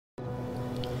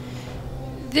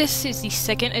This is the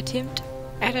second attempt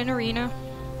at an arena.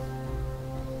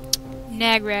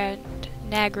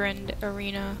 Nagrand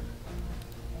Arena.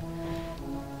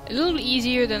 A little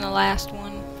easier than the last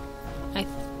one, I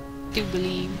do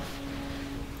believe.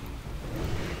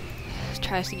 Let's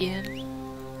try this again.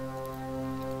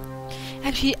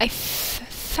 Actually, I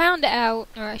found out,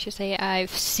 or I should say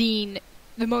I've seen,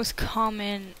 the most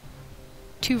common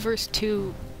 2 vs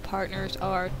 2 partners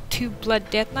are 2 Blood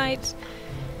Death Knights,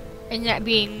 and that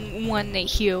being one they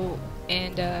heal,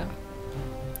 and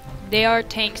they are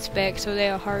tank spec, so they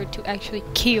are hard to actually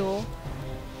kill,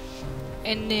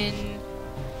 and then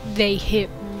they hit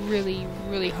really,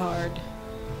 really hard.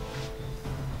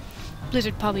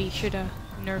 Blizzard probably should have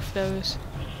nerfed those,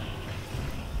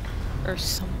 or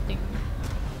something.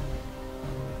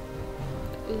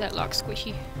 Ooh, that lock's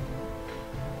squishy.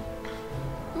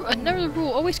 Ooh, another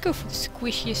rule, always go for the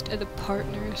squishiest of the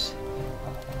partners.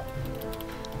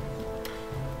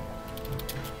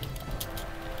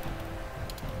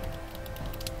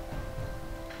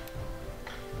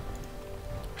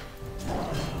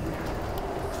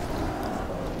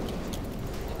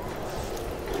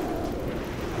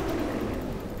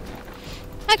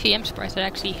 Actually, I'm surprised it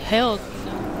actually held. You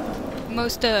know.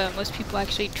 Most people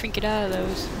actually trinket out of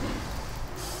those.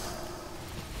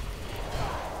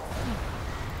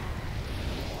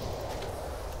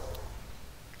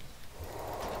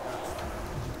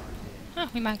 Huh,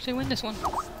 we might actually win this one.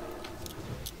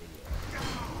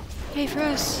 Yay for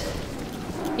us!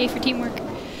 Yay for teamwork!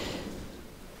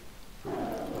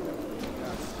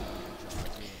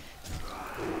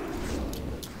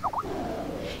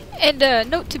 And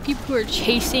note to people who are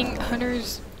chasing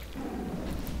hunters,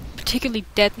 particularly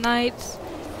Death Knights,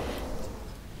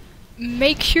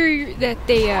 make sure that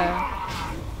they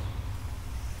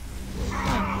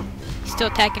he's still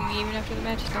attacking me even after the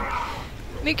match is done.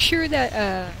 Make sure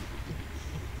that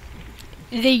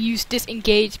they use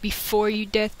disengage before you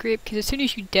death grip, because as soon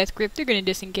as you death grip, they're gonna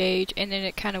disengage, and then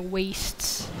it kind of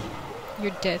wastes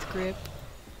your death grip.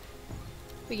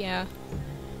 But yeah,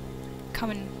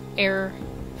 common error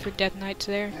for Death Knights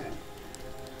there.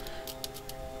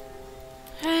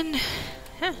 And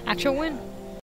actual win.